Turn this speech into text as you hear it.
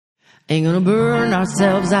Ain't gonna burn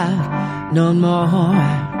ourselves out no more.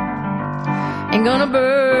 Ain't gonna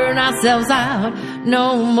burn ourselves out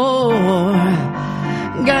no more.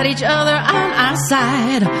 Got each other on our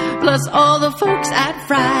side, plus all the folks at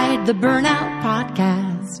Fried, the Burnout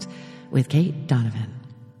Podcast with Kate Donovan.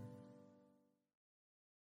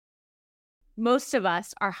 Most of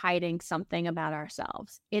us are hiding something about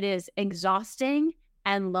ourselves. It is exhausting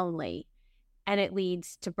and lonely, and it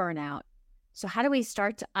leads to burnout. So how do we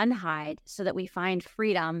start to unhide so that we find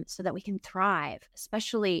freedom, so that we can thrive,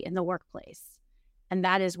 especially in the workplace? And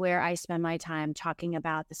that is where I spend my time talking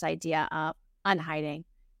about this idea of unhiding,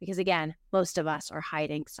 because again, most of us are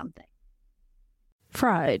hiding something.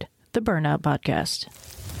 Fried, the Burnout Podcast.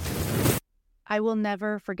 I will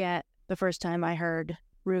never forget the first time I heard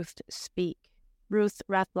Ruth speak. Ruth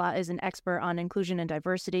Rathblott is an expert on inclusion and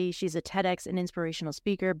diversity. She's a TEDx and inspirational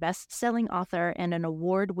speaker, best-selling author, and an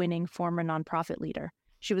award-winning former nonprofit leader.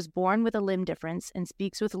 She was born with a limb difference and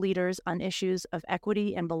speaks with leaders on issues of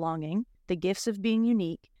equity and belonging, the gifts of being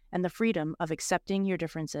unique, and the freedom of accepting your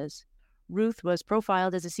differences. Ruth was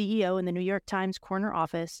profiled as a CEO in the New York Times corner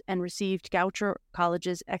office and received Goucher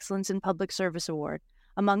College's Excellence in Public Service Award,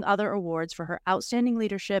 among other awards for her outstanding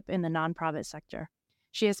leadership in the nonprofit sector.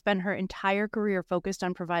 She has spent her entire career focused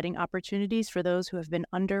on providing opportunities for those who have been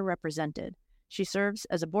underrepresented. She serves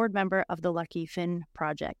as a board member of the Lucky Finn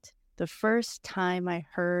Project. The first time I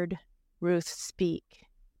heard Ruth speak,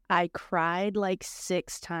 I cried like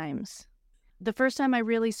 6 times. The first time I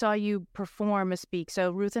really saw you perform a speak,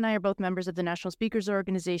 so Ruth and I are both members of the National Speakers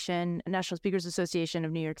Organization, National Speakers Association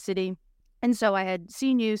of New York City. And so I had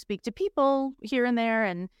seen you speak to people here and there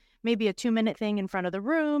and maybe a 2-minute thing in front of the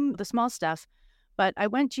room, the small stuff. But I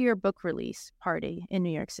went to your book release party in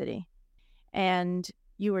New York City, and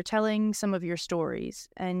you were telling some of your stories,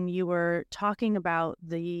 and you were talking about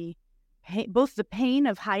both the pain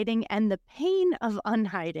of hiding and the pain of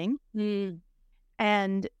unhiding.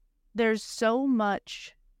 And there's so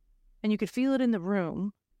much, and you could feel it in the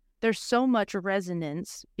room, there's so much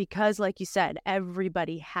resonance because, like you said,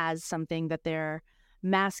 everybody has something that they're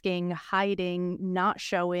masking, hiding, not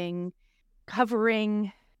showing,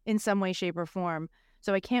 covering in some way, shape, or form.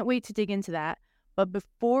 So I can't wait to dig into that. But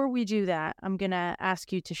before we do that, I'm going to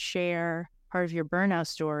ask you to share part of your burnout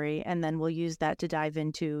story, and then we'll use that to dive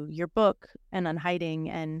into your book and unhiding.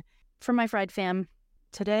 And for my Fried fam,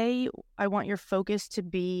 today I want your focus to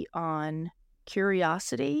be on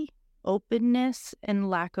curiosity, openness, and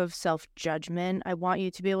lack of self-judgment. I want you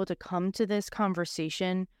to be able to come to this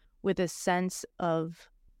conversation with a sense of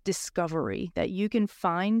discovery, that you can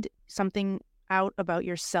find something out about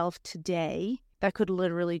yourself today that could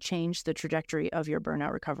literally change the trajectory of your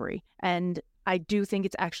burnout recovery. And I do think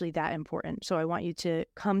it's actually that important. So I want you to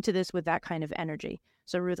come to this with that kind of energy.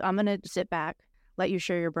 So Ruth, I'm going to sit back, let you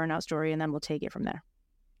share your burnout story, and then we'll take it from there.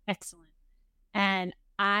 Excellent. And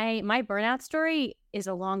my burnout story is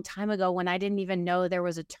a long time ago when I didn't even know there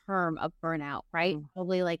was a term of burnout, right?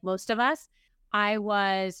 Probably like most of us. I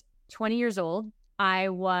was 20 years old. I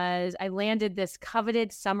landed this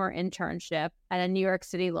coveted summer internship at a New York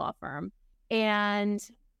City law firm, and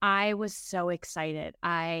I was so excited.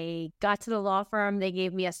 I got to the law firm. They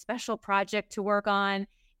gave me a special project to work on.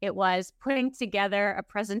 It was putting together a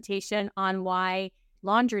presentation on why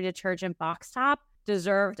laundry detergent box top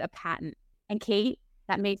deserved a patent. And Kate,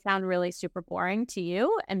 that may sound really super boring to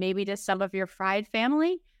you and maybe to some of your Fried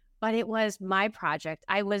family, but it was my project.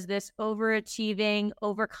 I was this overachieving,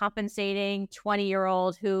 overcompensating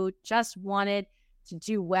 20-year-old who just wanted to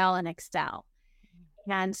do well and excel.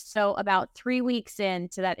 And so about 3 weeks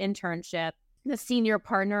into that internship, the senior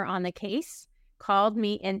partner on the case called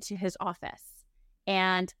me into his office.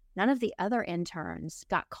 And none of the other interns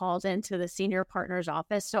got called into the senior partner's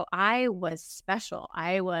office. So I was special.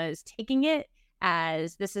 I was taking it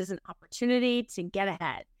as this is an opportunity to get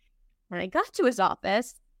ahead. When I got to his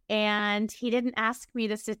office, and he didn't ask me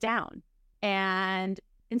to sit down. And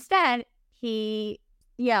instead, he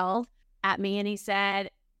yelled at me and he said,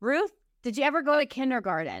 "Ruth, did you ever go to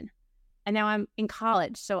kindergarten?" And now I'm in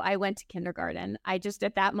college, so I went to kindergarten. I just,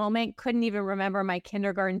 at that moment, couldn't even remember my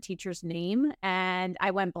kindergarten teacher's name, and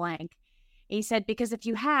I went blank. He said, "Because if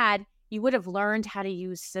you had, you would have learned how to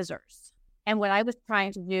use scissors." And what I was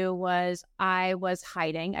trying to do was I was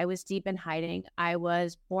hiding. I was deep in hiding. I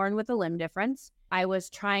was born with a limb difference. I was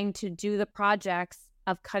trying to do the projects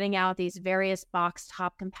of cutting out these various box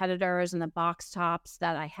top competitors and the box tops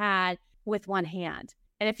that I had with one hand.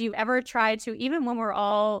 And if you've ever tried to, even when we're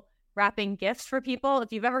all wrapping gifts for people,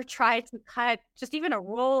 if you've ever tried to cut just even a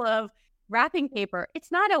roll of wrapping paper,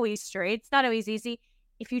 it's not always straight. It's not always easy.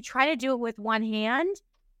 If you try to do it with one hand,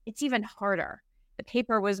 it's even harder. The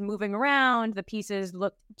paper was moving around. The pieces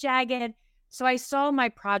looked jagged. So I saw my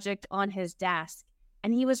project on his desk,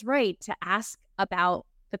 and he was right to ask about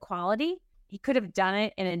the quality. He could have done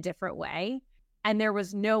it in a different way. And there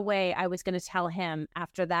was no way I was going to tell him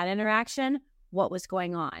after that interaction what was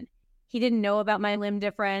going on. He didn't know about my limb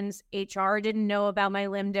difference. HR didn't know about my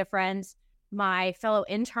limb difference. My fellow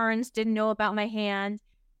interns didn't know about my hand.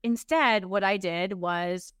 Instead, what I did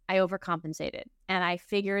was I overcompensated and I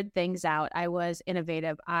figured things out. I was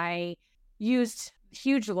innovative. I used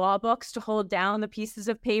huge law books to hold down the pieces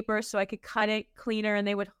of paper so I could cut it cleaner and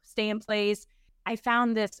they would stay in place. I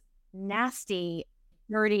found this nasty,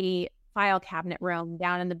 dirty file cabinet room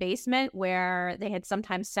down in the basement where they had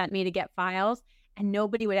sometimes sent me to get files, and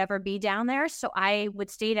nobody would ever be down there. So I would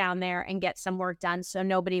stay down there and get some work done so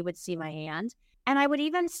nobody would see my hand. And I would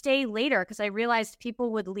even stay later because I realized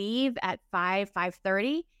people would leave at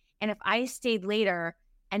 5:30. And if I stayed later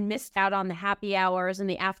and missed out on the happy hours and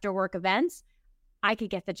the after work events, I could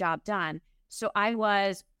get the job done. So I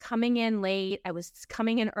was coming in late. I was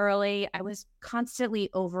coming in early. I was constantly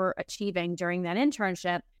overachieving during that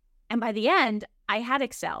internship. And by the end, I had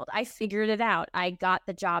excelled. I figured it out. I got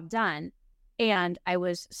the job done. And I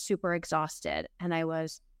was super exhausted and I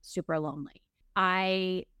was super lonely.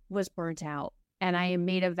 I was burnt out. And I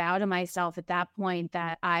made a vow to myself at that point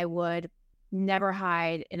that I would never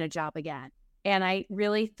hide in a job again. And I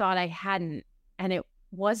really thought I hadn't. And it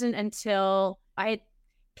wasn't until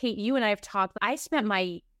Kate, you and I have talked, I spent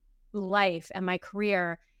my life and my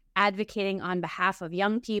career advocating on behalf of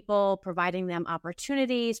young people, providing them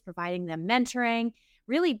opportunities, providing them mentoring,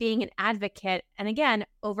 really being an advocate. And again,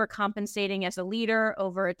 overcompensating as a leader,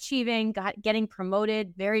 overachieving, getting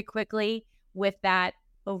promoted very quickly with that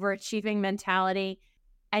overachieving mentality.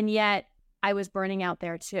 And yet I was burning out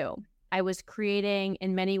there too. I was creating,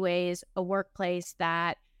 in many ways, a workplace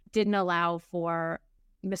that didn't allow for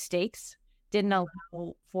mistakes, didn't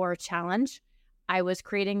allow for challenge. I was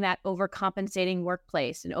creating that overcompensating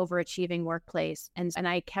workplace, an overachieving workplace. And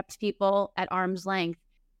I kept people at arm's length.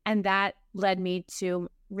 And that led me to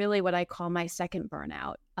really what I call my second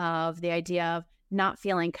burnout, of the idea of not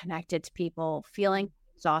feeling connected to people, feeling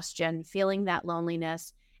exhaustion, feeling that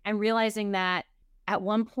loneliness, and realizing that at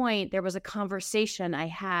one point there was a conversation I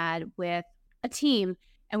had with a team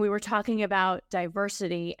and we were talking about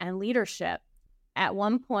diversity and leadership. At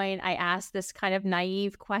one point I asked this kind of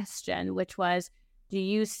naive question, which was, do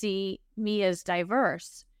you see me as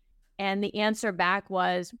diverse? And the answer back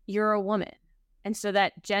was, you're a woman. And so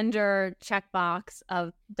that gender checkbox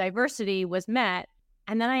of diversity was met.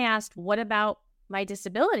 And then I asked, what about my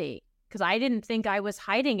disability? Because I didn't think I was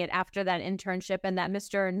hiding it after that internship and that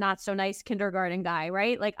Mr. Not So Nice kindergarten guy,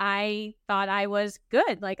 right? Like I thought I was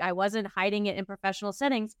good. Like I wasn't hiding it in professional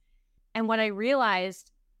settings. And what I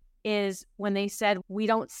realized is when they said, we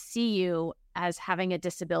don't see you as having a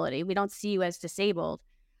disability, we don't see you as disabled,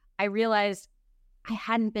 I realized I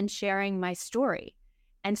hadn't been sharing my story.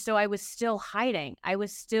 And so I was still hiding. I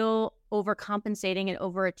was still overcompensating and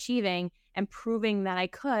overachieving and proving that I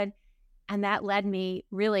could. And that led me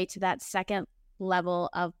really to that second level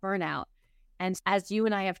of burnout. And as you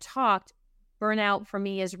and I have talked, burnout for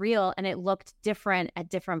me is real and it looked different at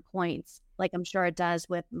different points, like I'm sure it does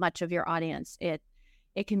with much of your audience. It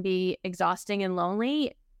can be exhausting and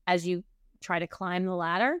lonely as you try to climb the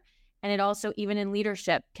ladder. And it also, even in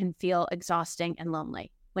leadership, can feel exhausting and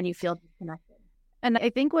lonely when you feel disconnected. And I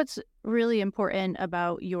think what's really important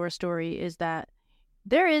about your story is that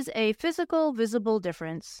there is a physical, visible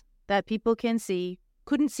difference that people couldn't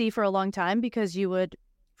see for a long time because you would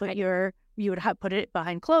put put it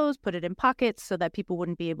behind clothes, put it in pockets so that people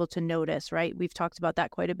wouldn't be able to notice, right? We've talked about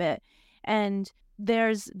that quite a bit. And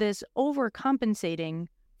there's this overcompensating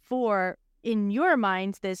for, in your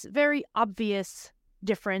mind, this very obvious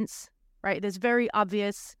difference, right? This very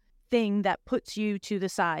obvious thing that puts you to the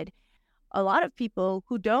side. A lot of people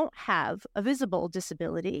who don't have a visible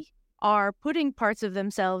disability are putting parts of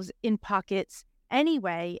themselves in pockets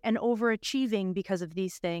anyway and overachieving because of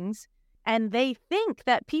these things. And they think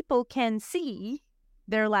that people can see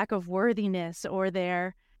their lack of worthiness or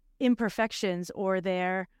their imperfections or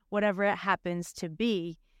their whatever it happens to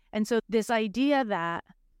be. And so this idea that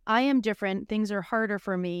I am different, things are harder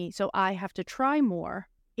for me, so I have to try more,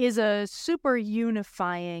 is a super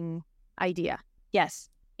unifying idea. Yes.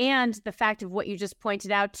 And the fact of what you just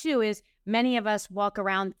pointed out too is many of us walk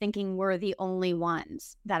around thinking we're the only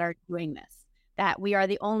ones that are doing this, that we are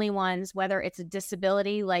the only ones, whether it's a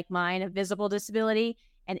disability like mine, a visible disability,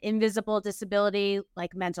 an invisible disability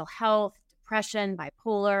like mental health, depression,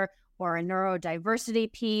 bipolar, or a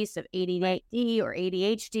neurodiversity piece of ADD or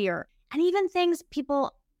ADHD, and even things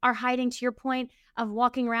people are hiding, to your point, of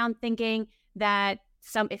walking around thinking that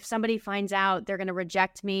if somebody finds out, they're going to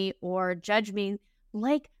reject me or judge me,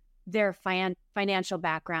 like their financial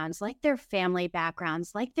backgrounds, like their family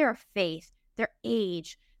backgrounds, like their faith, their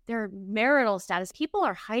age, their marital status. People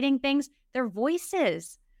are hiding things, their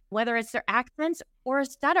voices, whether it's their accents or a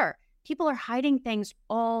stutter. People are hiding things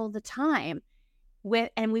all the time.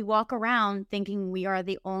 And we walk around thinking we are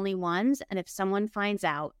the only ones. And if someone finds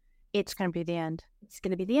out, it's going to be the end. It's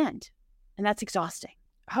going to be the end. And that's exhausting.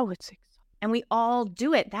 Oh, it's exhausting. And we all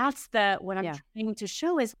do it. That's what I'm trying to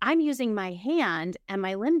show is I'm using my hand and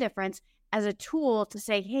my limb difference as a tool to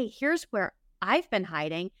say, hey, here's where I've been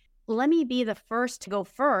hiding. Let me be the first to go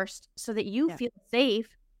first so that you feel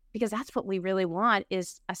safe, because that's what we really want,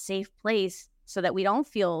 is a safe place so that we don't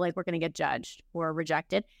feel like we're going to get judged or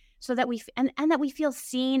rejected, so that we and that we feel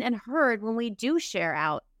seen and heard when we do share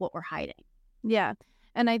out what we're hiding. Yeah.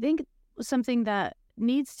 And I think something that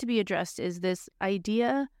needs to be addressed is this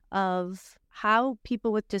idea of how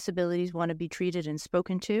people with disabilities want to be treated and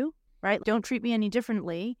spoken to, right? Don't treat me any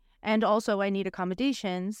differently. And also I need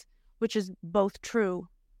accommodations, which is both true.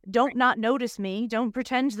 Don't not notice me. Don't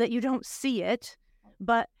pretend that you don't see it.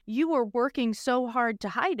 But you were working so hard to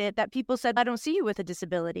hide it that people said, I don't see you with a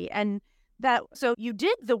disability. And so you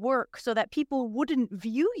did the work so that people wouldn't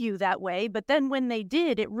view you that way. But then when they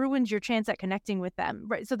did, it ruins your chance at connecting with them,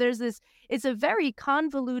 right? So there's it's a very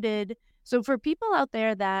convoluted. So for people out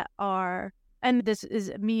there that are, and this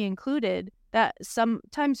is me included, that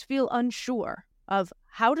sometimes feel unsure of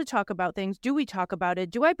how to talk about things. Do we talk about it?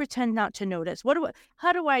 Do I pretend not to notice?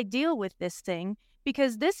 How do I deal with this thing?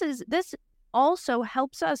 Because this also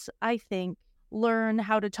helps us, I think, learn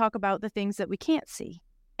how to talk about the things that we can't see.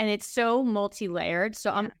 And it's so multi-layered. So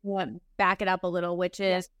I'm going to back it up a little, which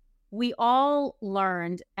is we all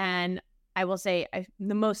learned, and I will say a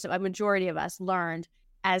majority of us learned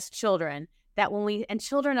as children that and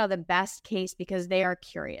children are the best case because they are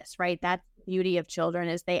curious, right? That's the beauty of children,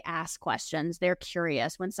 is they ask questions. They're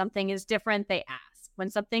curious. When something is different, they ask. When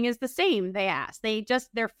something is the same, they ask.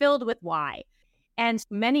 They're filled with why. And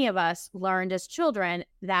many of us learned as children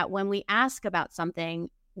that when we ask about something,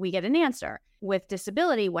 we get an answer. With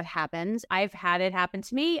disability, what happens, I've had it happen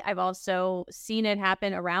to me. I've also seen it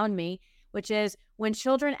happen around me, which is when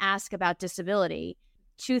children ask about disability,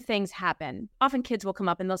 two things happen. Often kids will come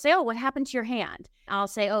up and they'll say, oh, what happened to your hand? I'll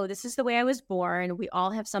say, oh, this is the way I was born. We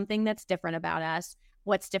all have something that's different about us.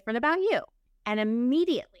 What's different about you? And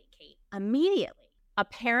immediately, Kate, a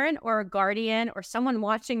parent or a guardian or someone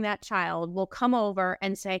watching that child will come over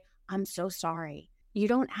and say, I'm so sorry. You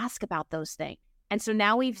don't ask about those things. And so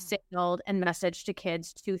now we've signaled and messaged to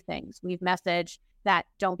kids two things. We've messaged that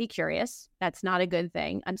don't be curious. That's not a good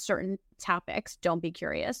thing. On certain topics, don't be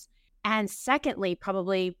curious. And secondly,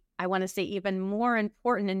 probably I want to say even more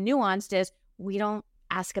important and nuanced is we don't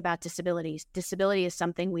ask about disabilities. Disability is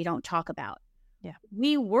something we don't talk about. Yeah.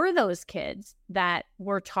 We were those kids that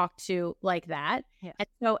were talked to like that. Yeah. And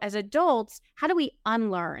so as adults, how do we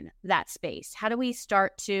unlearn that space? How do we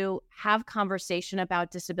start to have conversation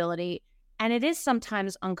about disability? And it is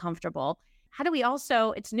sometimes uncomfortable. How do we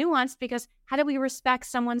also, it's nuanced because how do we respect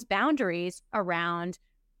someone's boundaries around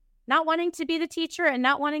not wanting to be the teacher and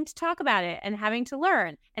not wanting to talk about it and having to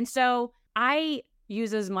learn? And so I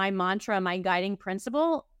use as my mantra, my guiding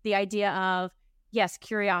principle, the idea of, yes,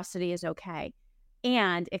 curiosity is okay.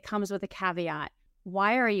 And it comes with a caveat.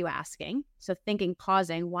 Why are you asking? So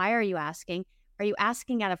pausing, why are you asking? Are you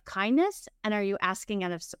asking out of kindness and are you asking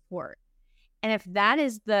out of support? And if that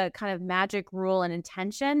is the kind of magic rule and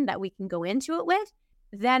intention that we can go into it with,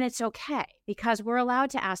 then it's okay because we're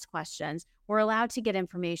allowed to ask questions. We're allowed to get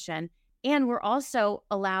information. And we're also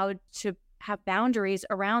allowed to have boundaries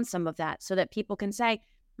around some of that so that people can say,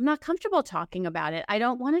 I'm not comfortable talking about it. I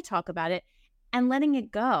don't want to talk about it, and letting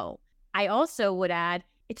it go. I also would add,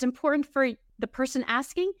 it's important for the person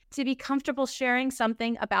asking to be comfortable sharing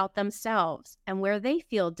something about themselves and where they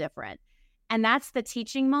feel different. And that's the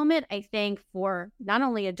teaching moment, I think, for not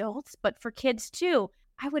only adults, but for kids too.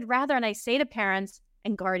 I would rather, and I say to parents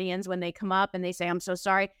and guardians when they come up and they say, I'm so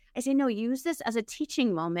sorry, I say, no, use this as a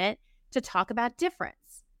teaching moment to talk about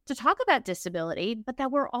difference, to talk about disability, but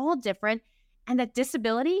that we're all different and that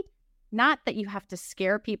disability, not that you have to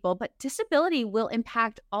scare people, but disability will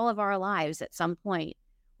impact all of our lives at some point,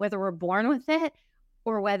 whether we're born with it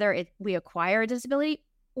or whether we acquire a disability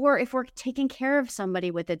or if we're taking care of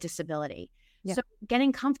somebody with a disability. Yeah. So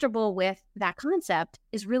getting comfortable with that concept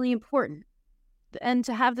is really important. And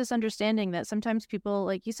to have this understanding that sometimes people,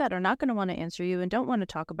 like you said, are not going to want to answer you and don't want to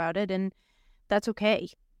talk about it. And that's okay.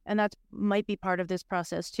 And that might be part of this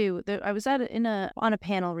process too. I was on a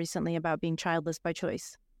panel recently about being childless by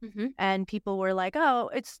choice. And people were like, oh,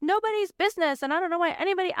 it's nobody's business. And I don't know why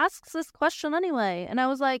anybody asks this question anyway. And I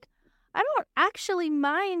was like, I don't actually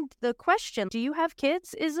mind the question. Do you have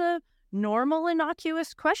kids? Is a normal,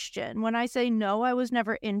 innocuous question. When I say no, I was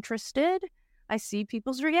never interested, I see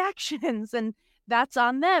people's reactions and that's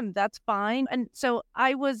on them. That's fine. And so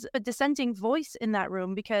I was a dissenting voice in that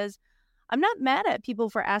room because I'm not mad at people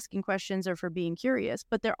for asking questions or for being curious,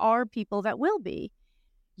 but there are people that will be.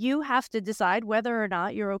 You have to decide whether or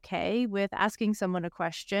not you're okay with asking someone a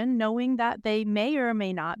question, knowing that they may or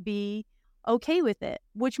may not be okay with it,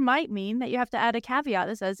 which might mean that you have to add a caveat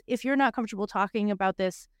that says, if you're not comfortable talking about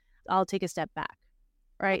this, I'll take a step back,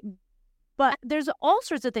 right? But there's all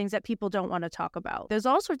sorts of things that people don't want to talk about. There's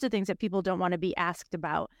all sorts of things that people don't want to be asked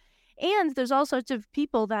about. And there's all sorts of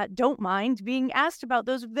people that don't mind being asked about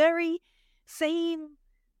those very same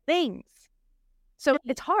things. So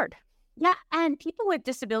it's hard. Yeah. And people with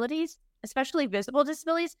disabilities, especially visible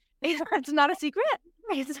disabilities, it's not a secret.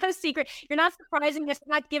 It's not a secret. You're not surprising us,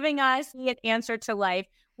 not giving us the answer to life.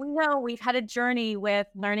 We know we've had a journey with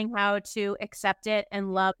learning how to accept it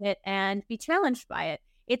and love it and be challenged by it.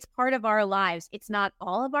 It's part of our lives. It's not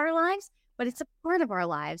all of our lives, but it's a part of our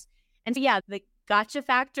lives. And so, yeah, the gotcha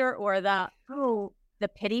factor or the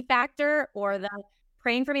pity factor or the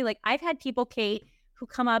praying for me. Like I've had people, Kate, who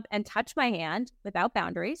come up and touch my hand without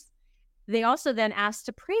boundaries. They also then ask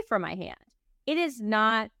to pray for my hand. It is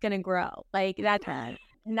not going to grow like that.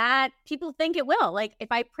 Not people think it will. Like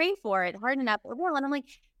if I pray for it hard enough, it will. And I'm like,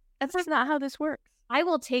 that's not how this works. I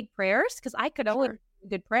will take prayers because I could always do a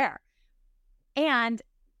good prayer. And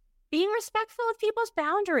being respectful of people's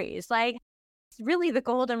boundaries, like it's really the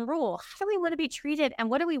golden rule. How do we want to be treated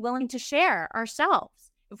and what are we willing to share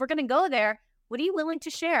ourselves? If we're going to go there, what are you willing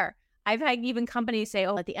to share? I've had even companies say,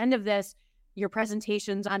 oh, at the end of this, your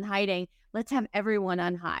presentation's Unhiding. Let's have everyone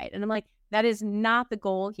unhide. And I'm like, that is not the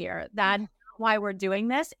goal here. That's why we're doing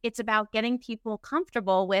this. It's about getting people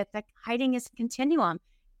comfortable with that hiding is a continuum.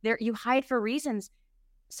 There, you hide for reasons.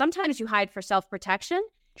 Sometimes you hide for self-protection.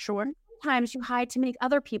 Sure. Sometimes you hide to make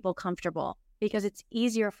other people comfortable because it's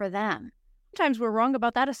easier for them. Sometimes we're wrong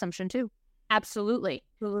about that assumption too. Absolutely.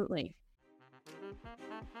 Absolutely.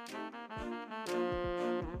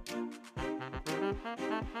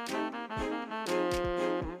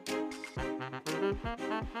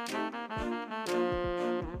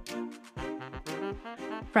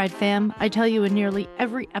 Fried fam, I tell you in nearly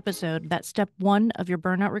every episode that step one of your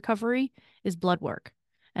burnout recovery is blood work.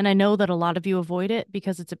 And I know that a lot of you avoid it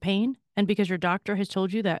because it's a pain and because your doctor has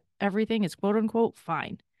told you that everything is quote unquote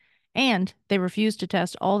fine. And they refuse to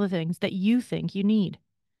test all the things that you think you need.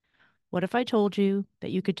 What if I told you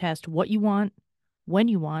that you could test what you want, when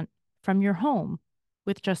you want, from your home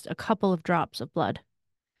with just a couple of drops of blood?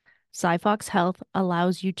 Cyfox Health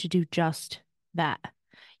allows you to do just that.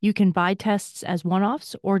 You can buy tests as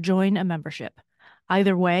one-offs or join a membership.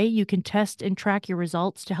 Either way, you can test and track your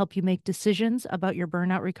results to help you make decisions about your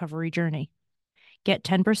burnout recovery journey. Get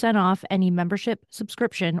 10% off any membership,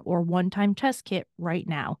 subscription, or one-time test kit right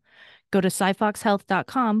now. Go to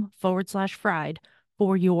cyfoxhealth.com/fried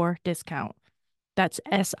for your discount. That's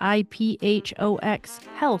SIPHOX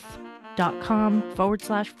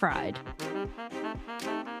health.com/fried.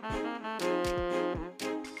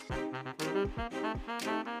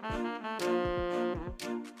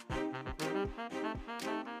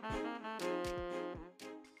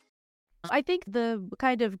 I think the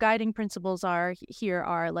kind of guiding principles are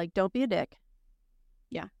like, don't be a dick.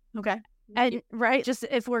 Yeah. Okay. And right, just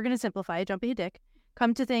if we're going to simplify it, don't be a dick.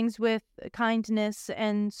 Come to things with kindness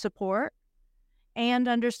and support and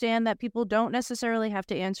understand that people don't necessarily have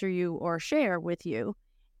to answer you or share with you.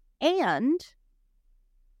 And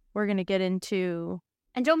we're going to get into...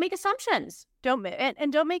 And don't make assumptions. Don't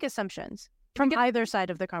make assumptions from either side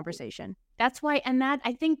of the conversation. That's why, and that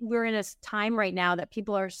I think we're in a time right now that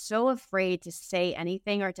people are so afraid to say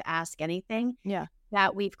anything or to ask anything. Yeah.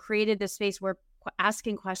 That we've created this space where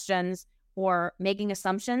asking questions or making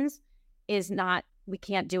assumptions is not, we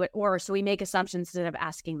can't do it. Or so we make assumptions instead of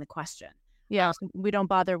asking the question. Yeah. We don't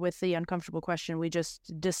bother with the uncomfortable question. We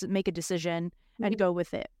just make a decision and go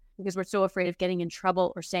with it. Because we're so afraid of getting in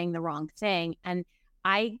trouble or saying the wrong thing. And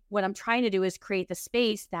what I'm trying to do is create the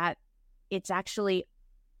space that it's actually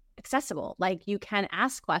accessible. Like you can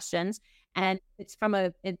ask questions and it's from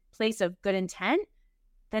a place of good intent,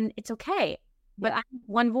 then it's okay. But I'm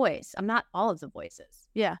one voice. I'm not all of the voices.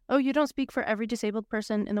 Yeah. Oh, you don't speak for every disabled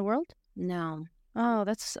person in the world? No. Oh,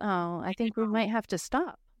 I think we might have to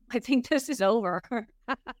stop. I think this is over.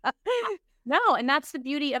 No, and that's the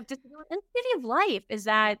beauty of disability and the beauty of life is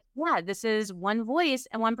that, yeah, this is one voice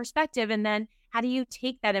and one perspective. And then How do you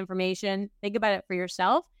take that information, think about it for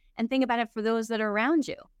yourself, and think about it for those that are around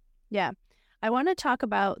you? Yeah. I want to talk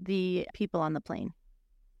about the people on the plane.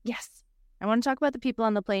 Yes. I want to talk about the people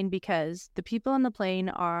on the plane because the people on the plane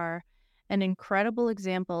are an incredible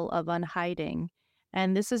example of unhiding.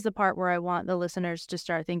 And this is the part where I want the listeners to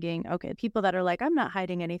start thinking, okay, people that are like, I'm not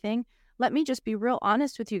hiding anything. Let me just be real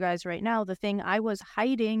honest with you guys right now. The thing I was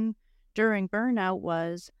hiding during burnout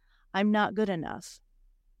was I'm not good enough.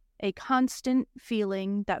 A constant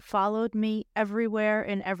feeling that followed me everywhere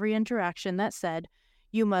in every interaction that said,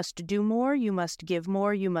 you must do more, you must give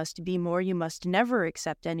more, you must be more, you must never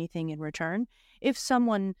accept anything in return. If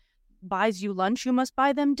someone buys you lunch, you must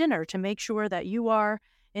buy them dinner to make sure that you are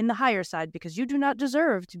in the higher side because you do not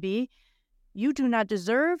deserve to be. You do not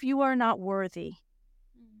deserve, you are not worthy.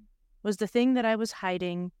 Was the thing that I was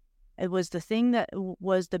hiding. It was the thing that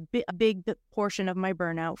was a big portion of my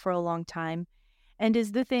burnout for a long time, and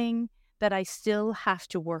is the thing that I still have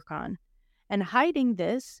to work on. And hiding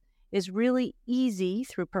this is really easy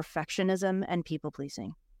through perfectionism and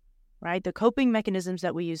people-pleasing, right? The coping mechanisms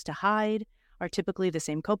that we use to hide are typically the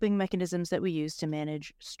same coping mechanisms that we use to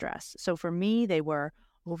manage stress. So for me, they were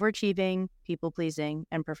overachieving, people-pleasing,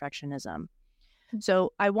 and perfectionism.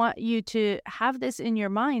 So I want you to have this in your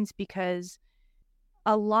minds because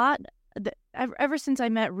ever since I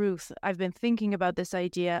met Ruth, I've been thinking about this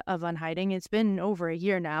idea of unhiding. It's been over a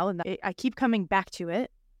year now, and I keep coming back to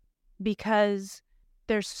it because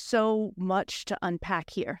there's so much to unpack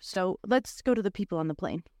here. So let's go to the people on the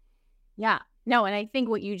plane. Yeah. No, and I think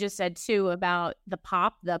what you just said too about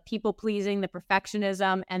the people pleasing, the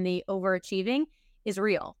perfectionism, and the overachieving is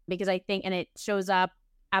real, because I think, and it shows up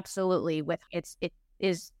absolutely with it's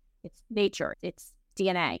nature, it's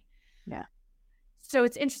DNA. Yeah. So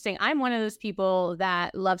it's interesting. I'm one of those people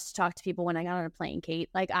that loves to talk to people when I got on a plane, Kate.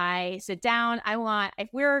 Like, I sit down, if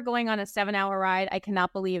we're going on a 7-hour ride, I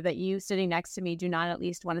cannot believe that you sitting next to me do not at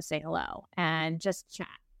least want to say hello and just chat.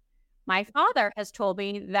 My father has told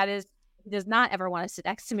me he does not ever want to sit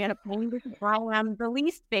next to me on a plane because I'm the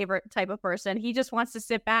least favorite type of person. He just wants to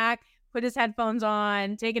sit back, put his headphones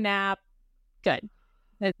on, take a nap. Good.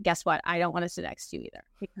 But guess what? I don't want to sit next to you either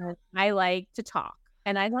because I like to talk.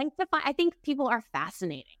 And I think people are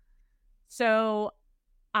fascinating. So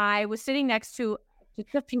I was sitting next to,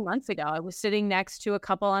 just a few months ago, I was sitting next to a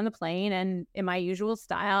couple on the plane, and in my usual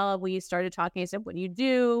style, we started talking. I said, what do you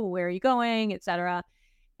do? Where are you going? Etc.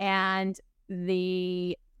 And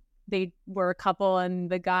they were a couple, and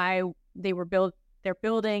the guy, they're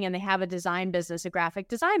building, and they have a design business, a graphic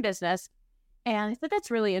design business. And I thought that's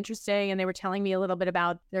really interesting. And they were telling me a little bit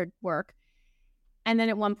about their work. And then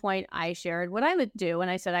at one point I shared what I would do.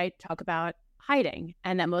 And I said, I talk about hiding,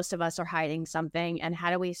 and that most of us are hiding something. And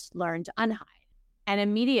how do we learn to unhide? And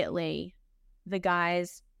immediately the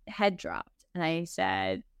guy's head dropped. And I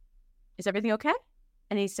said, is everything okay?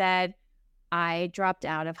 And he said, I dropped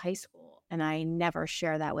out of high school and I never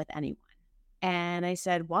share that with anyone. And I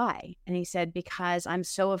said, why? And he said, because I'm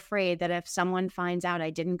so afraid that if someone finds out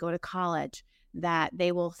I didn't go to college, that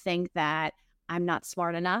they will think that I'm not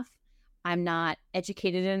smart enough. I'm not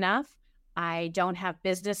educated enough. I don't have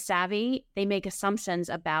business savvy. They make assumptions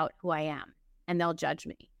about who I am, and they'll judge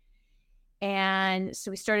me. And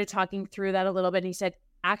so we started talking through that a little bit. And he said,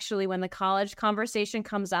 actually, when the college conversation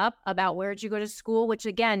comes up about where'd you go to school, which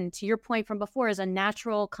again, to your point from before, is a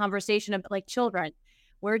natural conversation of like children,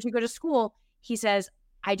 where'd you go to school? He says,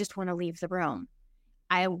 I just want to leave the room.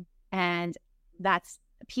 And that's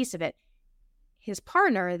a piece of it. His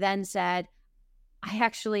partner then said, I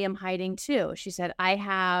actually am hiding too. She said, I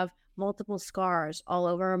have multiple scars all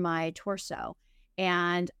over my torso.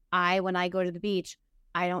 And when I go to the beach,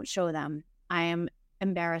 I don't show them. I am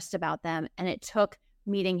embarrassed about them. And it took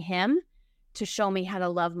meeting him to show me how to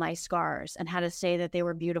love my scars and how to say that they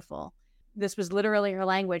were beautiful. This was literally her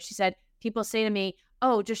language. She said, people say to me,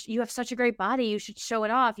 oh, you have such a great body. You should show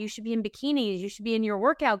it off. You should be in bikinis. You should be in your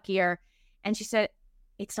workout gear. And she said,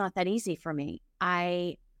 it's not that easy for me.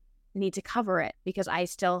 I need to cover it because I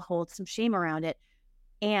still hold some shame around it.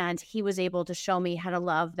 And he was able to show me how to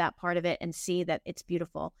love that part of it and see that it's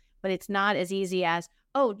beautiful. But it's not as easy as,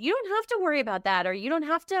 oh, you don't have to worry about that. Or you don't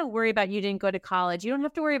have to worry about you didn't go to college. You don't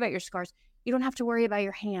have to worry about your scars. You don't have to worry about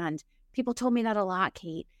your hand. People told me that a lot,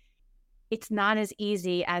 Kate. It's not as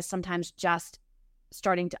easy as sometimes just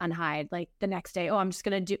starting to unhide. Like the next day,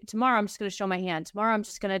 tomorrow I'm just going to show my hand. Tomorrow I'm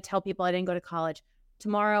just going to tell people I didn't go to college.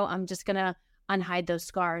 Tomorrow I'm just going to unhide those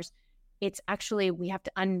scars. It's actually, we have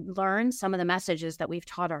to unlearn some of the messages that we've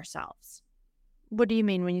taught ourselves. What do you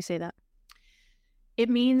mean when you say that? It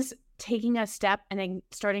means taking a step and then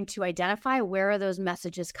starting to identify where are those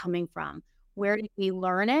messages coming from? Where did we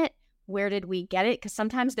learn it? where did we get it? Because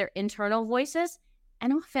sometimes they're internal voices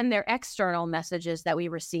and often they're external messages that we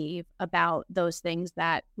receive about those things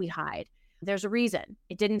that we hide. There's a reason.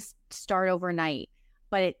 It didn't start overnight,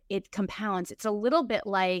 but it compounds. It's a little bit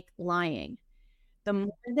like lying. The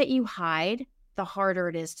more that you hide, the harder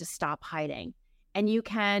it is to stop hiding. And you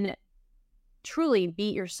can truly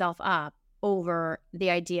beat yourself up over the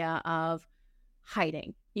idea of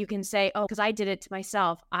hiding. You can say, oh, because I did it to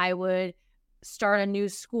myself. I would start a new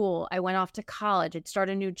school. I went off to college. I'd start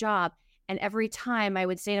a new job. And every time I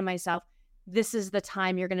would say to myself, this is the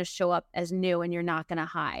time you're going to show up as new and you're not going to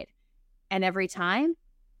hide. And every time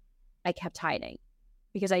I kept hiding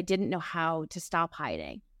because I didn't know how to stop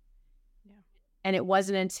hiding. Yeah. And it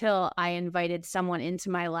wasn't until I invited someone into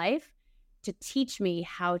my life to teach me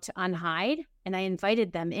how to unhide. And I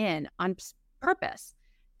invited them in on purpose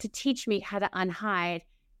to teach me how to unhide,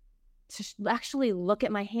 to actually look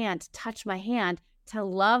at my hand, to touch my hand, to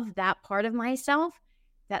love that part of myself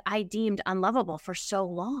that I deemed unlovable for so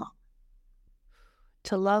long.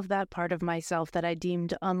 To love that part of myself that I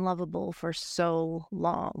deemed unlovable for so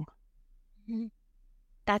long. Mm-hmm.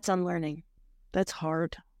 That's unlearning. That's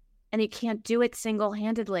hard. And you can't do it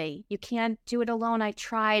single-handedly. You can't do it alone. I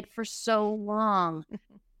tried for so long.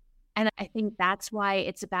 And I think that's why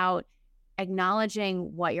it's about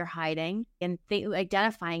acknowledging what you're hiding and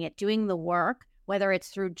identifying it, doing the work, whether it's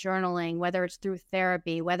through journaling, whether it's through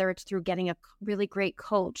therapy, whether it's through getting a really great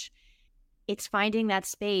coach. It's finding that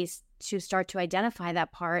space to start to identify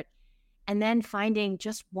that part and then finding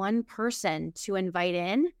just one person to invite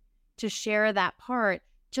in to share that part.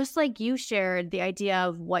 Just like you shared the idea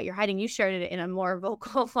of what you're hiding, you shared it in a more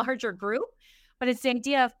vocal, larger group, but it's the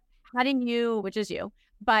idea of hiding you, which is you,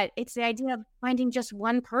 but it's the idea of finding just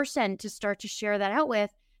one person to start to share that out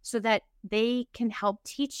with so that they can help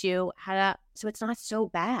teach you how to, so it's not so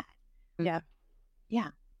bad. Yeah. Yeah.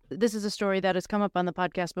 This is a story that has come up on the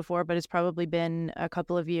podcast before, but it's probably been a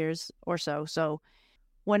couple of years or so. So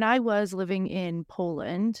when I was living in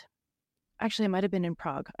Poland, actually, it might have been in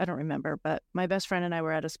Prague. I don't remember, but my best friend and I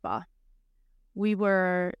were at a spa. We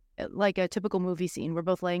were like a typical movie scene. We're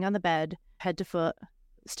both laying on the bed, head to foot,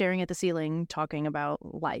 staring at the ceiling, talking about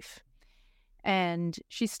life. And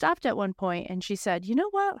she stopped at one point and she said, you know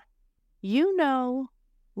what? You know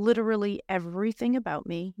literally everything about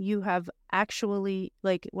me. You have actually,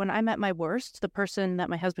 like, when I'm at my worst, the person that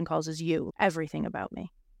my husband calls is you, everything about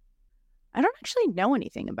me. I don't actually know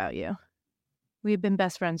anything about you. We've been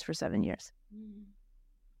best friends for 7 years.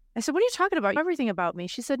 I said, what are you talking about? Everything about me.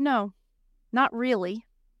 She said, no, not really.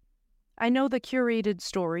 I know the curated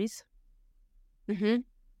stories. Mm-hmm.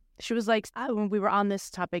 She was like, when we were on this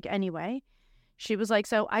topic anyway, she was like,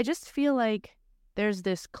 so I just feel like there's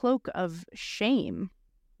this cloak of shame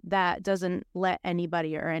that doesn't let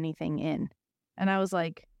anybody or anything in. And I was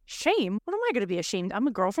like, shame? What am I going to be ashamed? I'm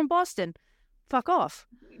a girl from Boston. Fuck off.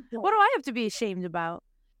 What do I have to be ashamed about?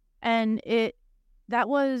 And that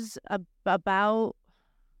was about,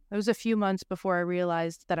 it was a few months before I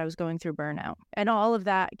realized that I was going through burnout. And all of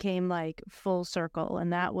that came like full circle.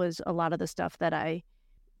 And that was a lot of the stuff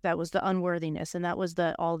that was the unworthiness. And that was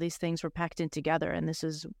all these things were packed in together. And this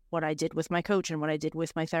is what I did with my coach and what I did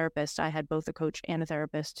with my therapist. I had both a coach and a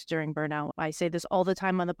therapist during burnout. I say this all the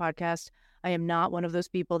time on the podcast. I am not one of those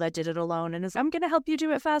people that did it alone and is, I'm going to help you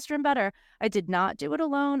do it faster and better. I did not do it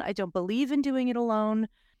alone. I don't believe in doing it alone.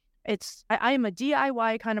 I am a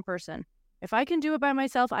DIY kind of person. If I can do it by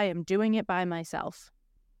myself, I am doing it by myself.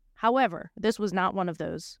 However, this was not one of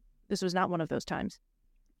those. This was not one of those times.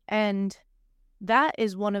 And that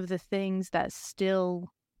is one of the things that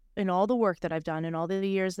still, in all the work that I've done, in all the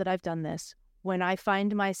years that I've done this, when I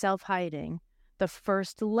find myself hiding, the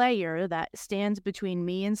first layer that stands between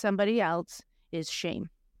me and somebody else is shame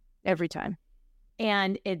every time.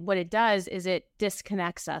 And what it does is it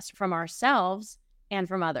disconnects us from ourselves and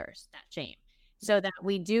from others, that shame. So that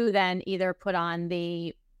we do then either put on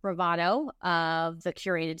the bravado of the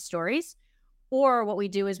curated stories, or what we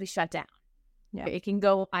do is we shut down. Yeah. It can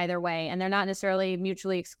go either way, and they're not necessarily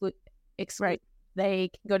mutually exclusive. Right.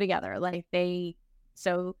 They go together.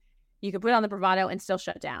 So you can put on the bravado and still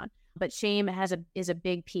shut down. But shame is a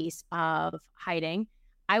big piece of hiding.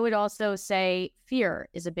 I would also say fear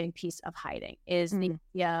is a big piece of hiding. Is the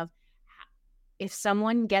idea of, if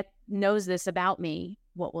someone knows this about me,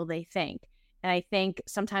 what will they think? And I think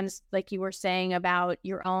sometimes, like you were saying about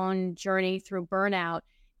your own journey through burnout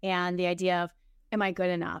and the idea of, am I good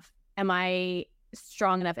enough? Am I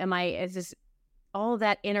strong enough? Is this all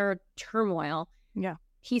that inner turmoil? Yeah.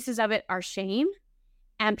 Pieces of it are shame,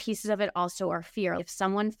 and pieces of it also are fear. If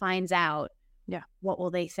someone finds out, what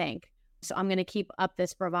will they think? So I'm going to keep up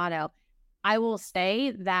this bravado. I will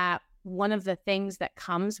say that one of the things that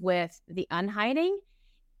comes with the unhiding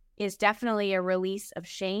is definitely a release of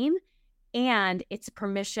shame, and it's a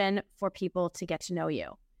permission for people to get to know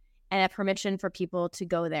you and a permission for people to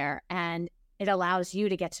go there, and it allows you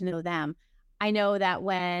to get to know them. I know that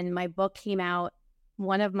when my book came out,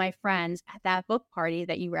 one of my friends at that book party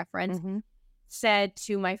that you referenced said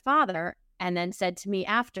to my father, and then said to me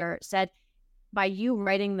after, said, by you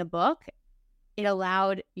writing the book, it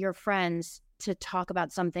allowed your friends to talk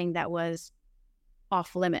about something that was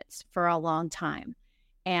off limits for a long time.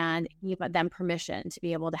 And you give them permission to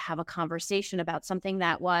be able to have a conversation about something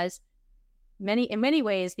that was in many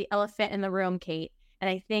ways the elephant in the room, Kate. And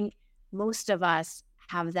I think most of us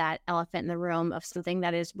have that elephant in the room of something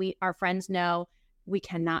that is, our friends know we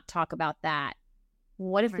cannot talk about that.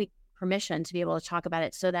 What if we give permission to be able to talk about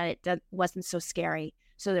it so that it wasn't so scary,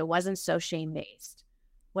 so that it wasn't so shame-based?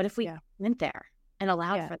 What if we went there and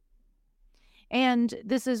allowed for that? And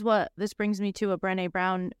this brings me to a Brené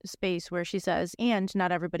Brown space where she says, and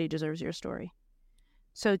not everybody deserves your story.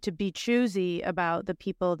 So to be choosy about the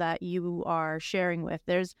people that you are sharing with,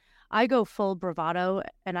 I go full bravado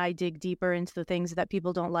and I dig deeper into the things that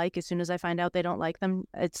people don't like. As soon as I find out they don't like them,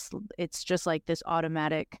 it's just like this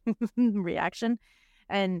automatic reaction.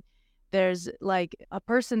 And there's like a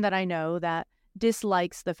person that I know that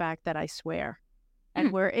dislikes the fact that I swear.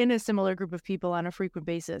 And we're in a similar group of people on a frequent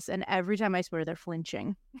basis. And every time I swear, they're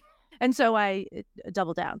flinching. And so I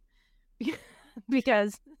double down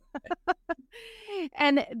because,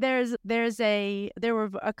 and there were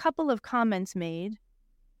a couple of comments made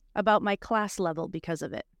about my class level because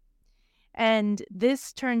of it. And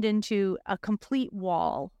this turned into a complete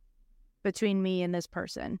wall between me and this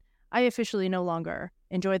person. I officially no longer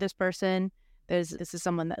enjoy this person. This is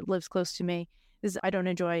someone that lives close to me. I don't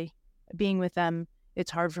enjoy being with them.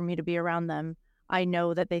 It's hard for me to be around them. I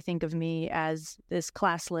know that they think of me as this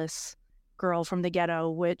classless girl from the ghetto,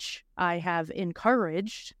 which I have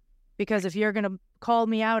encouraged, because if you're going to call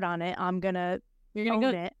me out on it, I'm going to own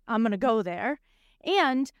it. I'm going to go there.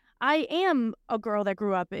 And I am a girl that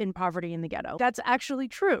grew up in poverty in the ghetto. That's actually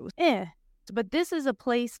true. But this is a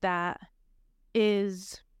place that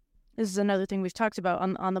this is another thing we've talked about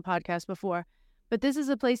on the podcast before, but this is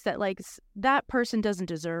a place that like that person doesn't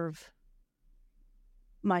deserve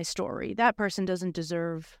my story. That person doesn't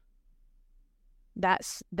deserve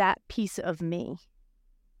that piece of me.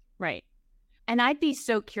 Right. And I'd be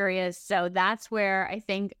so curious. So that's where I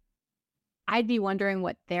think I'd be wondering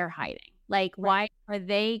what they're hiding. Like, why are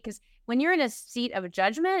they? Because when you're in a seat of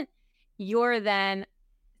judgment, you're then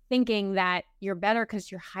thinking that you're better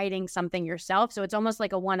because you're hiding something yourself. So it's almost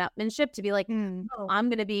like a one-upmanship to be like, oh, I'm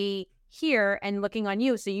going to be here and looking on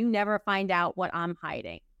you, so you never find out what I'm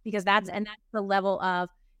hiding. Because that's the level of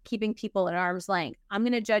keeping people at arm's length. I'm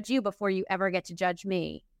going to judge you before you ever get to judge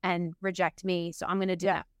me and reject me. So I'm going to do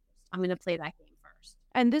that. I'm going to play that game first.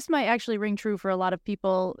 And this might actually ring true for a lot of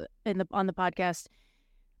people on the podcast.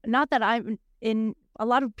 Not that I'm in a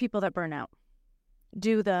lot of people that burn out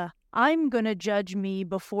do I'm going to judge me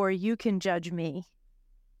before you can judge me,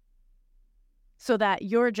 so that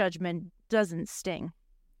your judgment doesn't sting.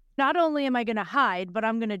 Not only am I going to hide, but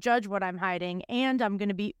I'm going to judge what I'm hiding, and I'm going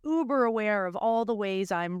to be uber aware of all the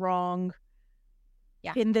ways I'm wrong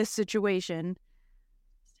in this situation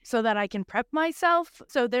so that I can prep myself.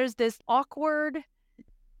 So there's this awkward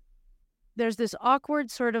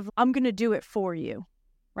sort of, I'm going to do it for you.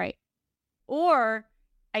 Right. Or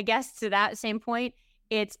I guess to that same point,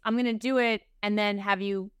 it's I'm going to do it and then have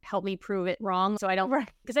you help me prove it wrong. So I don't,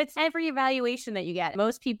 because it's every evaluation that you get.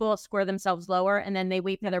 Most people score themselves lower and then they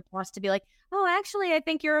wait for their boss to be like, oh, actually, I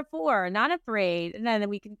think you're a 4, not a 3. And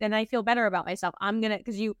then I feel better about myself.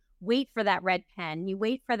 Because you wait for that red pen, you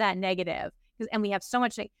wait for that negative. And we have so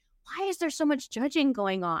much, like, why is there so much judging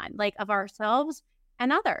going on, like of ourselves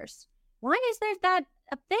and others? Why is there that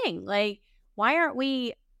a thing? Like, why aren't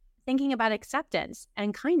we thinking about acceptance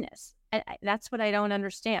and kindness? That's what I don't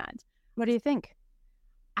understand. What do you think?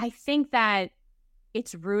 I think that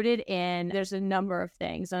it's rooted in, there's a number of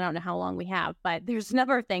things. I don't know how long we have, but there's a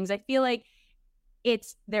number of things. I feel like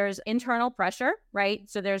there's internal pressure, right?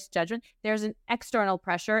 So there's judgment. There's an external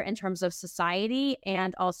pressure in terms of society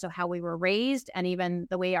and also how we were raised, and even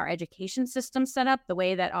the way our education system's set up, the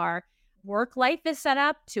way that our work life is set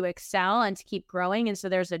up to excel and to keep growing. And so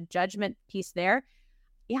there's a judgment piece there.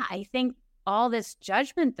 Yeah, I think all this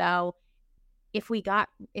judgment, though, if we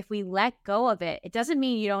let go of it, it doesn't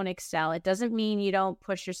mean you don't excel. It doesn't mean you don't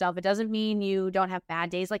push yourself. It doesn't mean you don't have bad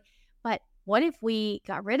days. But what if we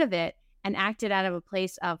got rid of it and acted out of a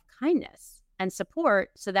place of kindness and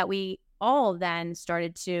support, so that we all then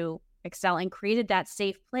started to excel and created that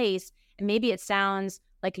safe place? And maybe it sounds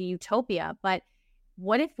like a utopia. But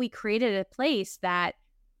what if we created a place that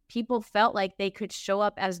people felt like they could show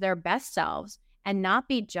up as their best selves and not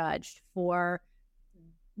be judged for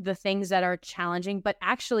the things that are challenging, but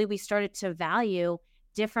actually we started to value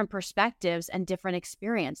different perspectives and different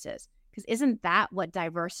experiences? Because isn't that what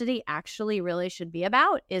diversity actually really should be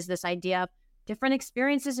about, is this idea of different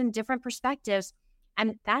experiences and different perspectives?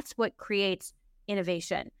 And that's what creates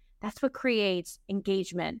innovation. That's what creates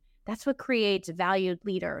engagement. That's what creates valued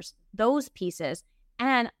leaders, those pieces.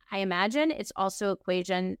 And I imagine it's also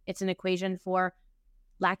an equation for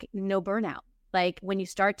no burnout. Like when you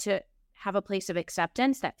start to have a place of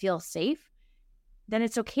acceptance that feels safe, then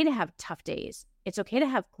it's okay to have tough days. It's okay to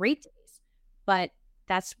have great days. But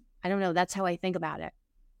I don't know, that's how I think about it.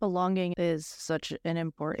 Belonging is such an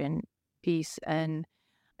important piece. And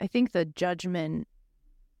I think the judgment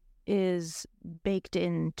is baked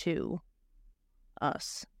into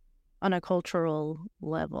us on a cultural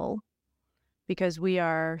level, because we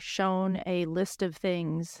are shown a list of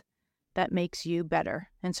things that makes you better.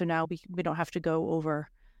 And so now we don't have to go over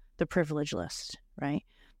the privilege list, right?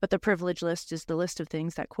 But the privilege list is the list of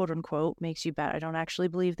things that, quote unquote, makes you better. I don't actually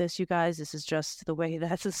believe this, you guys. This is just the way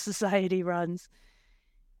that the society runs.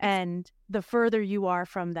 And the further you are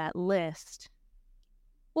from that list.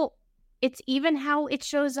 Well, it's even how it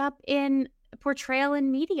shows up in portrayal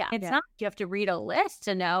in media. It's not you have to read a list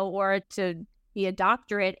to know, or to be a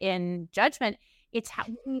doctorate in judgment. It's how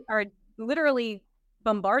we are literally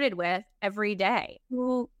bombarded with every day.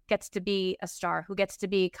 Who gets to be a star? Who gets to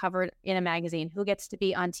be covered in a magazine? Who gets to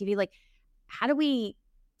be on TV? Like, how do we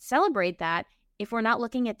celebrate that if we're not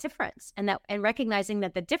looking at difference and recognizing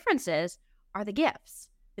that the differences are the gifts?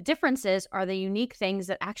 The differences are the unique things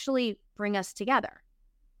that actually bring us together.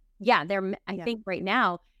 Yeah, I think right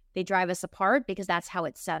now they drive us apart because that's how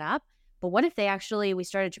it's set up. But what if we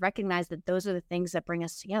started to recognize that those are the things that bring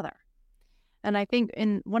us together? And I think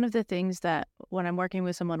one of the things that when I'm working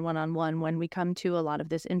with someone one-on-one, when we come to a lot of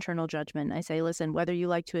this internal judgment, I say, listen, whether you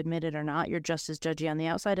like to admit it or not, you're just as judgy on the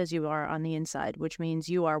outside as you are on the inside, which means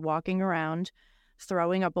you are walking around,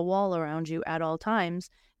 throwing up a wall around you at all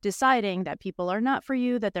times, deciding that people are not for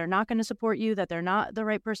you, that they're not going to support you, that they're not the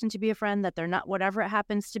right person to be a friend, that they're not whatever it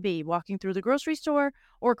happens to be, walking through the grocery store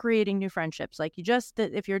or creating new friendships. Like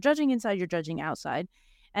if you're judging inside, you're judging outside.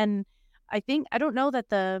 And I don't know that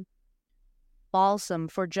the balsam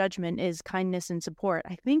for judgment is kindness and support.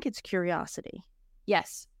 I think it's curiosity.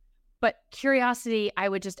 Yes. But curiosity, I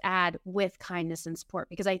would just add with kindness and support,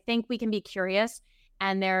 because I think we can be curious.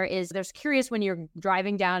 And there's curious when you're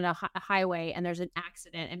driving down a highway and there's an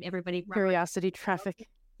accident and everybody... Curiosity, traffic.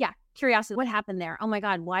 Yeah. Curiosity. What happened there? Oh my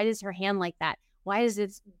God. Why is her hand like that? Why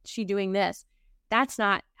is she doing this? That's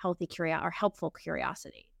not healthy curiosity or helpful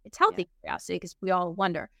curiosity. It's healthy curiosity because we all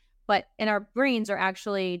wonder. And our brains are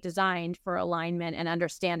actually designed for alignment and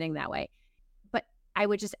understanding that way. But I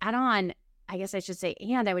would just add on, I guess I should say,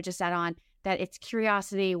 and I would just add on that it's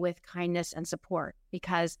curiosity with kindness and support,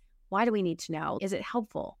 because why do we need to know? Is it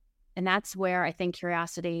helpful? And that's where I think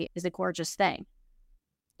curiosity is a gorgeous thing.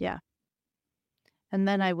 Yeah. And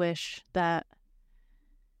then I wish that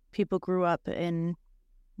people grew up in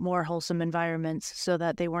more wholesome environments so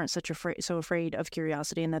that they weren't so afraid of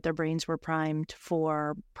curiosity, and that their brains were primed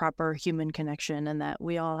for proper human connection, and that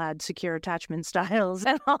we all had secure attachment styles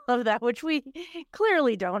and all of that, which we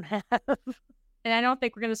clearly don't have. And I don't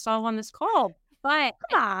think we're going to solve on this call, but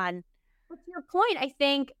come on. But to your point, I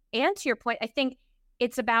think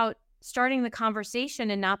it's about starting the conversation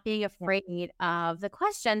and not being afraid of the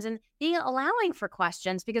questions and allowing for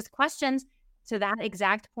questions, because questions, to that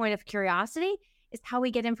exact point of curiosity, is how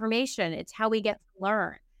we get information. It's how we get to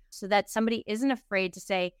learn, so that somebody isn't afraid to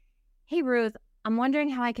say, hey, Ruth, I'm wondering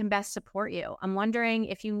how I can best support you. I'm wondering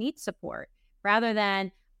if you need support, rather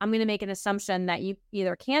than I'm going to make an assumption that you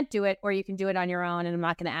either can't do it or you can do it on your own, and I'm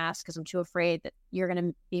not going to ask because I'm too afraid that you're going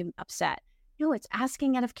to be upset. No, it's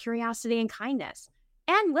asking out of curiosity and kindness,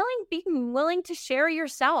 and being willing to share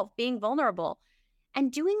yourself, being vulnerable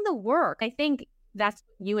and doing the work. I think that's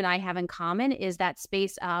what you and I have in common, is that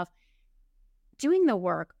space of doing the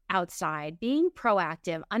work outside, being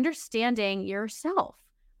proactive, understanding yourself,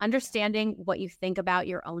 understanding what you think about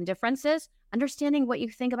your own differences, understanding what you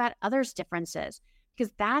think about others' differences,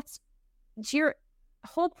 because that's, to your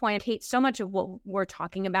whole point, Kate, so much of what we're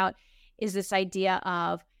talking about is this idea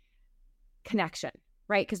of connection,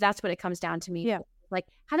 right? Because that's what it comes down to me. Yeah. Like,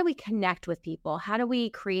 how do we connect with people? How do we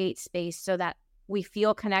create space so that we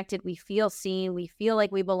feel connected, we feel seen, we feel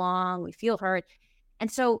like we belong, we feel heard? And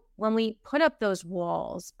so when we put up those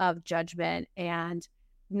walls of judgment and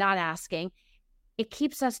not asking, it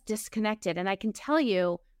keeps us disconnected. And I can tell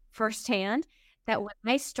you firsthand that when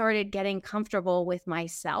I started getting comfortable with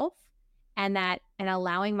myself and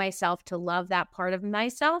allowing myself to love that part of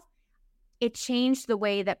myself, it changed the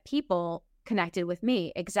way that people connected with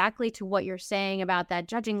me. Exactly to what you're saying about that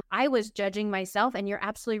judging. I was judging myself, and you're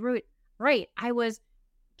absolutely right. I was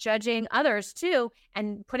judging others too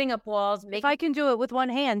and putting up walls. If I can do it with one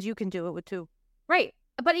hand, you can do it with two. Right.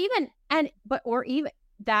 But even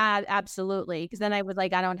that, absolutely. Because then I was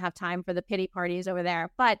like, I don't have time for the pity parties over there.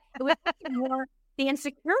 But it was more, the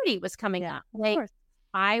insecurity was coming up. Like,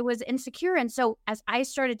 I was insecure. And so as I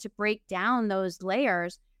started to break down those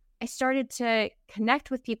layers, I started to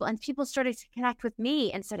connect with people, and people started to connect with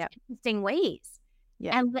me in such interesting ways.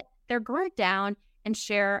 And let their guard down and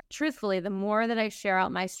share truthfully. The more that I share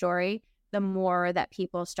out my story, the more that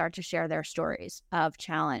people start to share their stories of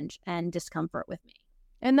challenge and discomfort with me.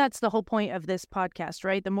 And that's the whole point of this podcast,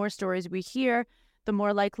 right? The more stories we hear, the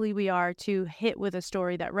more likely we are to hit with a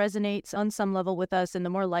story that resonates on some level with us, and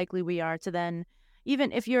the more likely we are to then,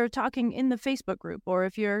 even if you're talking in the Facebook group, or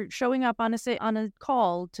if you're showing up on a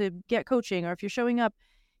call to get coaching, or if you're showing up,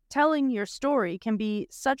 telling your story can be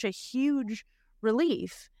such a huge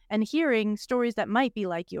relief. And hearing stories that might be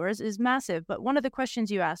like yours is massive. But one of the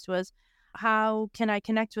questions you asked was, how can I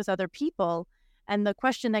connect with other people? And the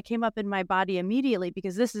question that came up in my body immediately,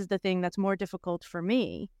 because this is the thing that's more difficult for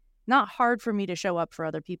me, not hard for me to show up for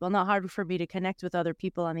other people, not hard for me to connect with other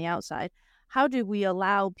people on the outside. How do we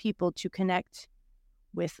allow people to connect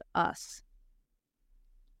with us?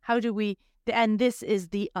 How do we, and this is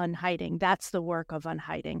the unhiding. That's the work of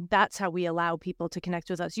unhiding. That's how we allow people to connect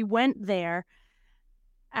with us. You went there.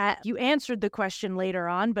 You answered the question later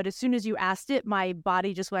on, but as soon as you asked it, my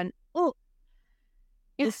body just went, oh,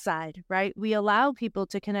 this side, right? We allow people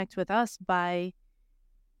to connect with us by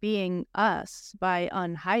being us, by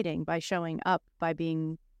unhiding, by showing up, by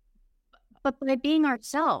being... But by being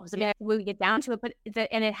ourselves. I mean, we get down to it,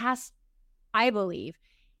 and it has, I believe,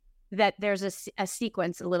 that there's a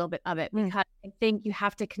sequence a little bit of it, because I think you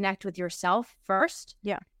have to connect with yourself first.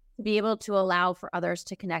 Yeah. Be able to allow for others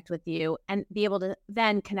to connect with you and be able to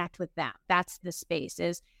then connect with them. That's the space.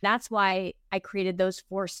 That's why I created those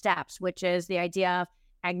 4 steps, which is the idea of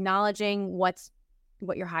acknowledging what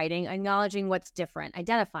you're hiding, acknowledging what's different,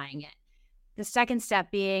 identifying it. The second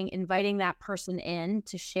step being inviting that person in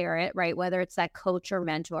to share it, right? Whether it's that coach or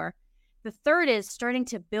mentor. The third is starting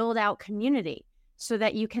to build out community so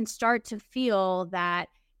that you can start to feel that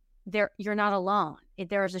you're not alone.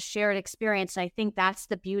 There's a shared experience. And I think that's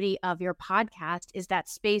the beauty of your podcast, is that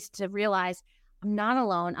space to realize I'm not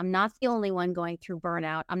alone. I'm not the only one going through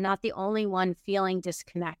burnout. I'm not the only one feeling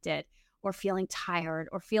disconnected or feeling tired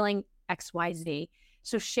or feeling XYZ.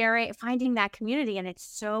 So finding that community, and it's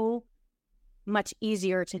so much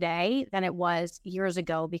easier today than it was years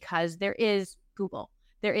ago, because there is Google.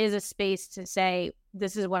 There is a space to say,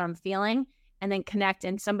 this is what I'm feeling, and then connect,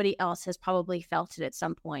 and somebody else has probably felt it at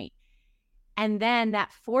some point. And then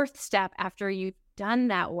that 4th step after you've done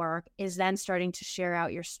that work is then starting to share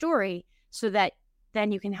out your story so that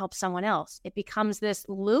then you can help someone else. It becomes this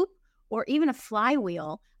loop or even a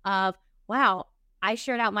flywheel of, wow, I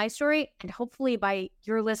shared out my story, and hopefully by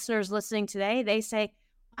your listeners listening today, they say,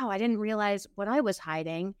 wow, I didn't realize what I was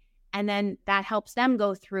hiding. And then that helps them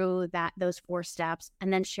go through those 4 steps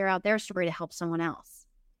and then share out their story to help someone else.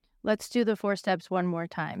 Let's do the 4 steps one more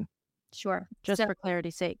time. Sure. Just for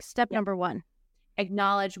clarity's sake. Step number 1.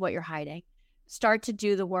 Acknowledge what you're hiding. Start to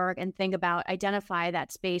do the work and think about, identify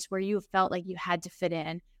that space where you felt like you had to fit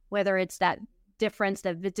in, whether it's that difference,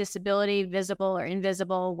 the disability, visible or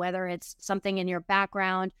invisible, whether it's something in your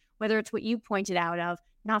background, whether it's what you pointed out of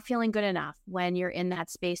not feeling good enough when you're in that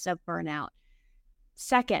space of burnout.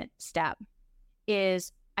 Second step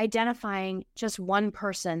is identifying just one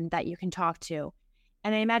person that you can talk to.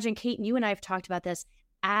 And I imagine, Kate, you and I have talked about this.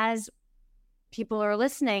 As people are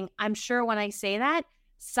listening, I'm sure when I say that,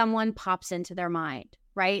 someone pops into their mind,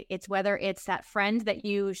 right? It's whether it's that friend that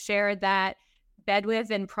you shared that bed with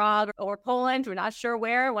in Prague or Poland, we're not sure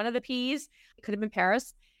where, one of the P's, it could have been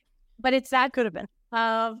Paris, but it's that could have been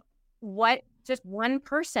of what, just one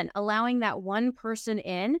person, allowing that one person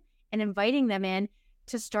in and inviting them in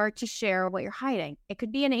to start to share what you're hiding. It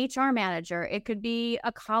could be an HR manager. It could be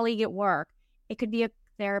a colleague at work. It could be a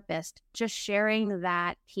therapist, just sharing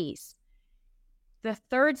that piece. The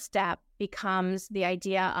third step becomes the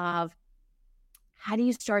idea of, how do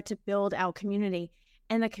you start to build out community?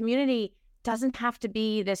 And the community doesn't have to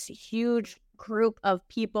be this huge group of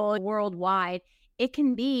people worldwide. It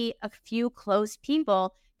can be a few close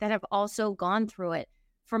people that have also gone through it.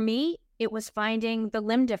 For me, it was finding the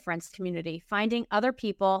limb difference community, finding other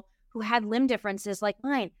people who had limb differences like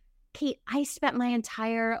mine. Kate, I spent my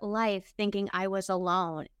entire life thinking I was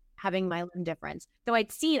alone having my limb difference. Though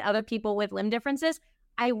I'd seen other people with limb differences,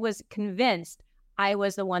 I was convinced I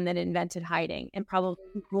was the one that invented hiding and probably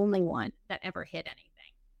the only one that ever hid anything.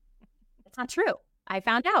 It's not true. I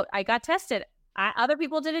found out. I got tested. Other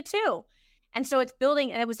people did it too. And so it's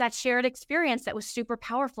building, and it was that shared experience that was super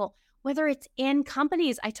powerful. Whether it's in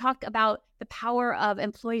companies, I talk about the power of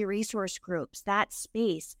employee resource groups, that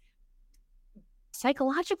space,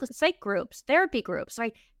 psychological psych groups, therapy groups,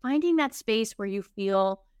 right? Finding that space where you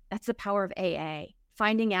feel that's the power of AA,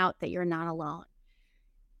 finding out that you're not alone.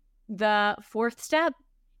 The fourth step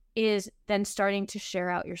is then starting to share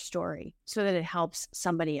out your story so that it helps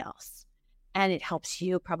somebody else. And it helps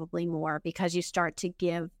you probably more because you start to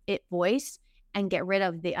give it voice and get rid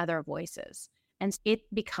of the other voices. And it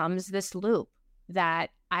becomes this loop that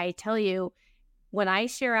I tell you, when I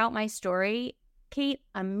share out my story, Kate,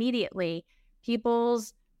 immediately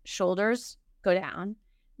people's shoulders go down,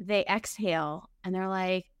 they exhale, and they're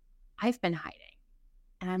like, I've been hiding.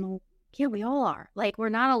 And I'm like, yeah, we all are. Like, we're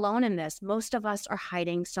not alone in this. Most of us are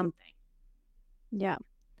hiding something. Yeah.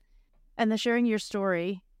 And the sharing your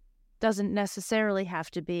story doesn't necessarily have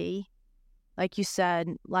to be, like you said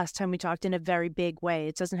last time we talked, in a very big way.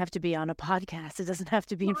 It doesn't have to be on a podcast. It doesn't have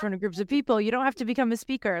to be in front of groups of people. You don't have to become a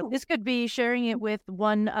speaker. This could be sharing it with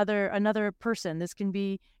another person. This can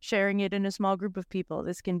be sharing it in a small group of people.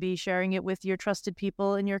 This can be sharing it with your trusted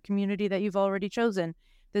people in your community that you've already chosen.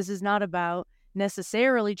 This is not about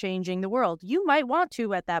necessarily changing the world. You might want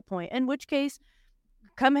to at that point, in which case,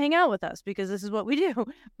 come hang out with us because this is what we do.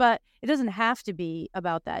 But it doesn't have to be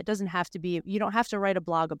about that. It doesn't have to be, you don't have to write a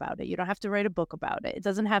blog about it. You don't have to write a book about it. It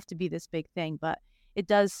doesn't have to be this big thing, but it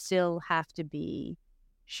does still have to be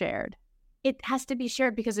shared. It has to be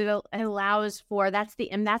shared because it allows for,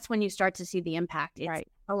 and that's when you start to see the impact. It's right.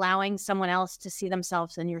 Allowing someone else to see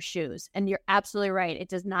themselves in your shoes. And you're absolutely right. It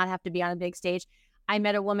does not have to be on a big stage. I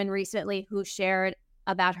met a woman recently who shared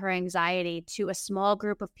about her anxiety to a small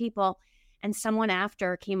group of people. And someone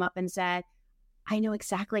after came up and said, I know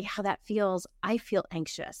exactly how that feels. I feel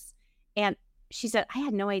anxious. And she said, I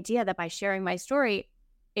had no idea that by sharing my story,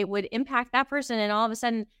 it would impact that person. And all of a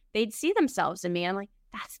sudden they'd see themselves in me. I'm like,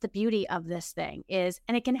 that's the beauty of this thing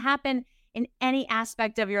and it can happen in any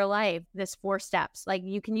aspect of your life, this 4 steps. Like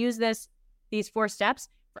you can use these 4 steps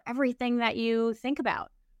for everything that you think about.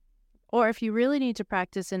 Or if you really need to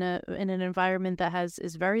practice in an environment that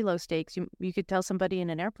is very low stakes, you could tell somebody in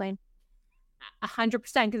an airplane. 100%,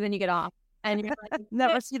 because then you get off and you're like,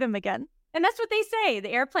 never see them again. And that's what they say.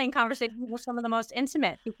 The airplane conversations are some of the most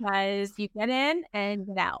intimate because you get in and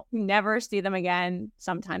get out. You never see them again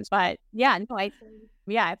sometimes. But yeah, no,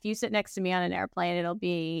 if you sit next to me on an airplane, it'll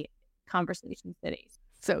be conversation cities.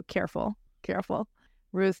 So careful.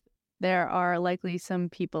 Ruth, there are likely some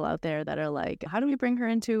people out there that are like, how do we bring her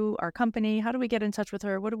into our company? How do we get in touch with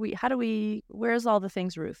her? Where's all the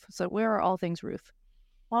things Ruth? So where are all things Ruth?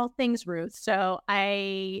 All things Ruth. So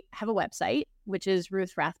I have a website, which is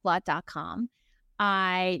ruthrathblott.com.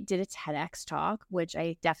 I did a TEDx talk, which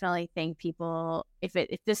I definitely think people, if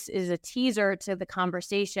this is a teaser to the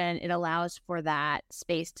conversation, it allows for that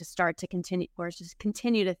space to start to continue, or just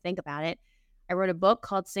continue to think about it. I wrote a book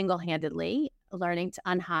called Single-Handedly, Learning to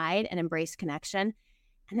Unhide and Embrace Connection.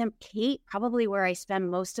 And then Kate, probably where I spend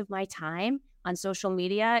most of my time on social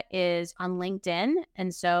media is on LinkedIn.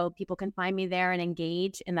 And so people can find me there and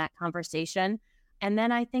engage in that conversation. And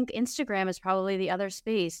then I think Instagram is probably the other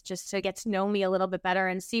space just to get to know me a little bit better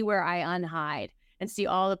and see where I unhide and see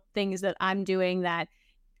all the things that I'm doing that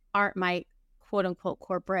aren't my quote unquote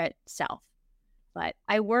corporate self. But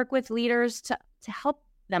I work with leaders to help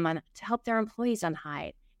them to help their employees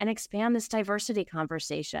unhide and expand this diversity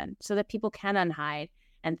conversation so that people can unhide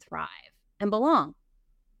and thrive and belong.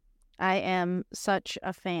 I am such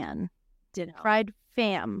a fan. Ditto. Pride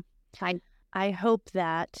fam. Fine. I hope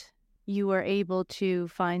that you were able to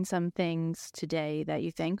find some things today that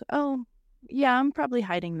you think, oh, yeah, I'm probably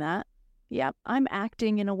hiding that. Yep, I'm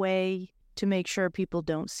acting in a way to make sure people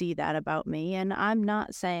don't see that about me. And I'm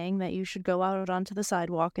not saying that you should go out onto the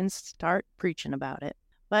sidewalk and start preaching about it.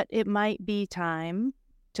 But it might be time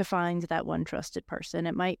to find that one trusted person.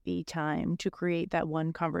 It might be time to create that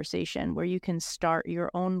one conversation where you can start your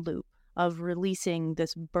own loop of releasing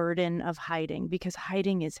this burden of hiding, because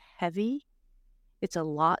hiding is heavy. It's a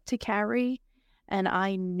lot to carry. And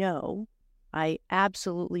I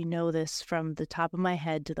absolutely know this from the top of my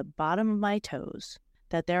head to the bottom of my toes,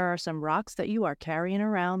 that there are some rocks that you are carrying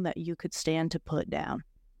around that you could stand to put down.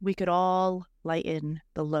 We could all lighten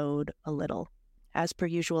the load a little. As per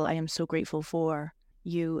usual, I am so grateful for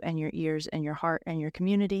you and your ears and your heart and your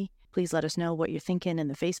community. Please let us know what you're thinking in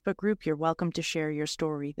the Facebook group. You're welcome to share your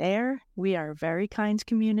story there. We are a very kind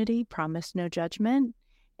community, promise no judgment.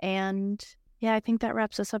 And yeah, I think that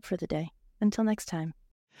wraps us up for the day. Until next time.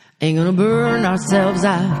 Ain't gonna burn ourselves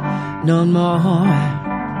out no more.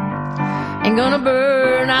 Ain't gonna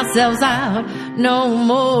burn ourselves out no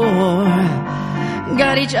more.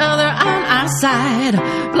 Got each other on our side,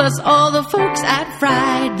 plus all the folks at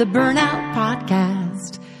Fried, the Burnout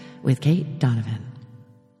Podcast with Kate Donovan.